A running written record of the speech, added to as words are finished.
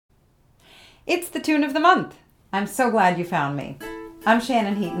It's the tune of the month. I'm so glad you found me. I'm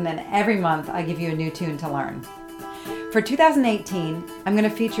Shannon Heaton, and every month I give you a new tune to learn. For 2018, I'm going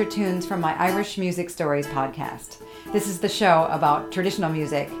to feature tunes from my Irish Music Stories podcast. This is the show about traditional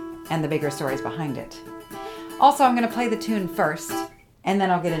music and the bigger stories behind it. Also, I'm going to play the tune first, and then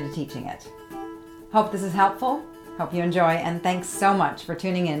I'll get into teaching it. Hope this is helpful. Hope you enjoy, and thanks so much for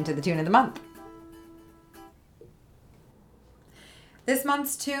tuning in to the Tune of the Month. This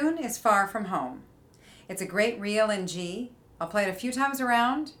month's tune is Far From Home. It's a great reel in G. I'll play it a few times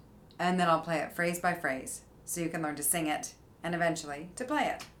around, and then I'll play it phrase by phrase, so you can learn to sing it, and eventually to play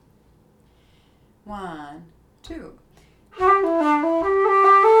it. 1, 2.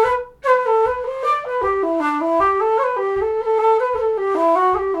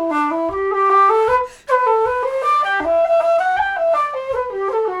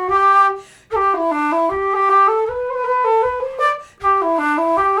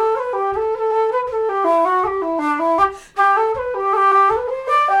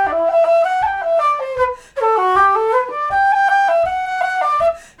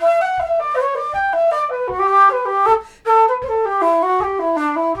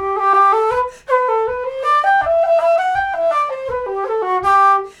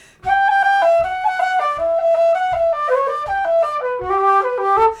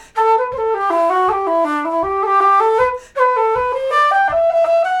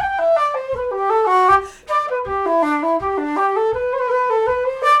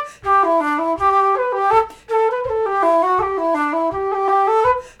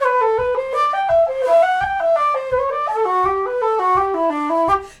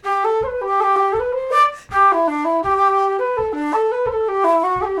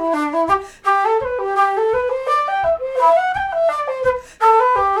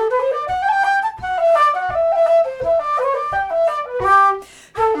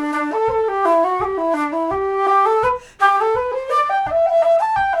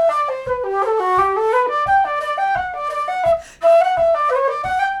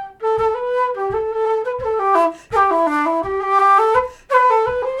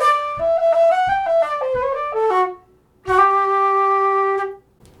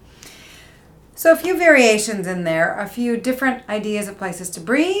 So a few variations in there, a few different ideas of places to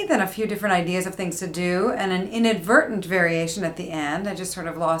breathe and a few different ideas of things to do, and an inadvertent variation at the end. I just sort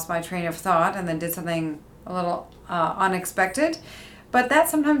of lost my train of thought and then did something a little unexpected, but that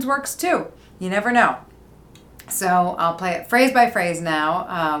sometimes works too. You never know. So I'll play it phrase by phrase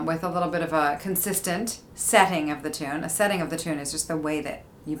now with a little bit of a consistent setting of the tune. A setting of the tune is just the way that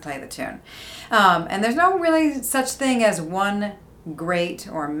you play the tune. And there's no really such thing as one great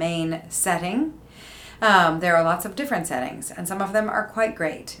or main setting. There are lots of different settings, and some of them are quite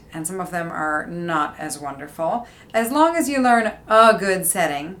great, and some of them are not as wonderful. As long as you learn a good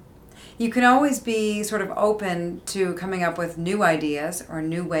setting, you can always be sort of open to coming up with new ideas or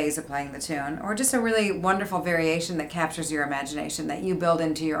new ways of playing the tune, or just a really wonderful variation that captures your imagination that you build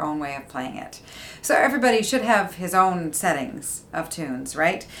into your own way of playing it. So everybody should have his own settings of tunes,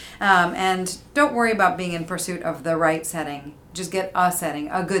 right? And don't worry about being in pursuit of the right setting. Just get a setting,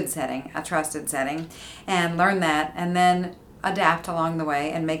 a good setting, a trusted setting, and learn that, and then adapt along the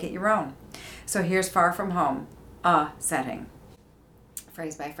way and make it your own. So here's Far From Home, a setting,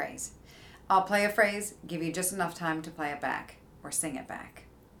 phrase by phrase. I'll play a phrase, give you just enough time to play it back or sing it back.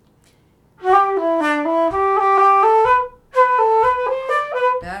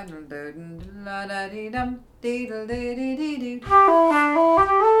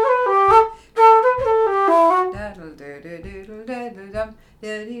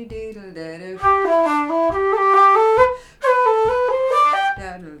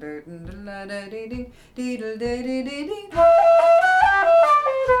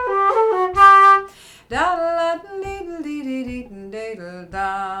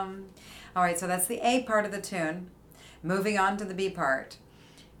 All right, so that's the A part of the tune. Moving on to the B part.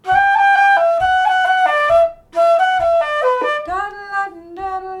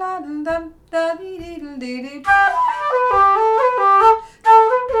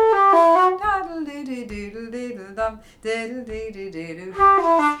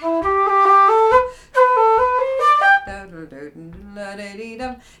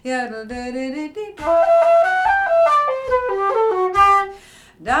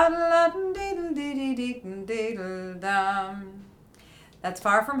 That's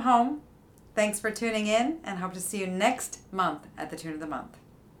Far From Home. Thanks for tuning in, and hope to see you next month at the Tune of the Month.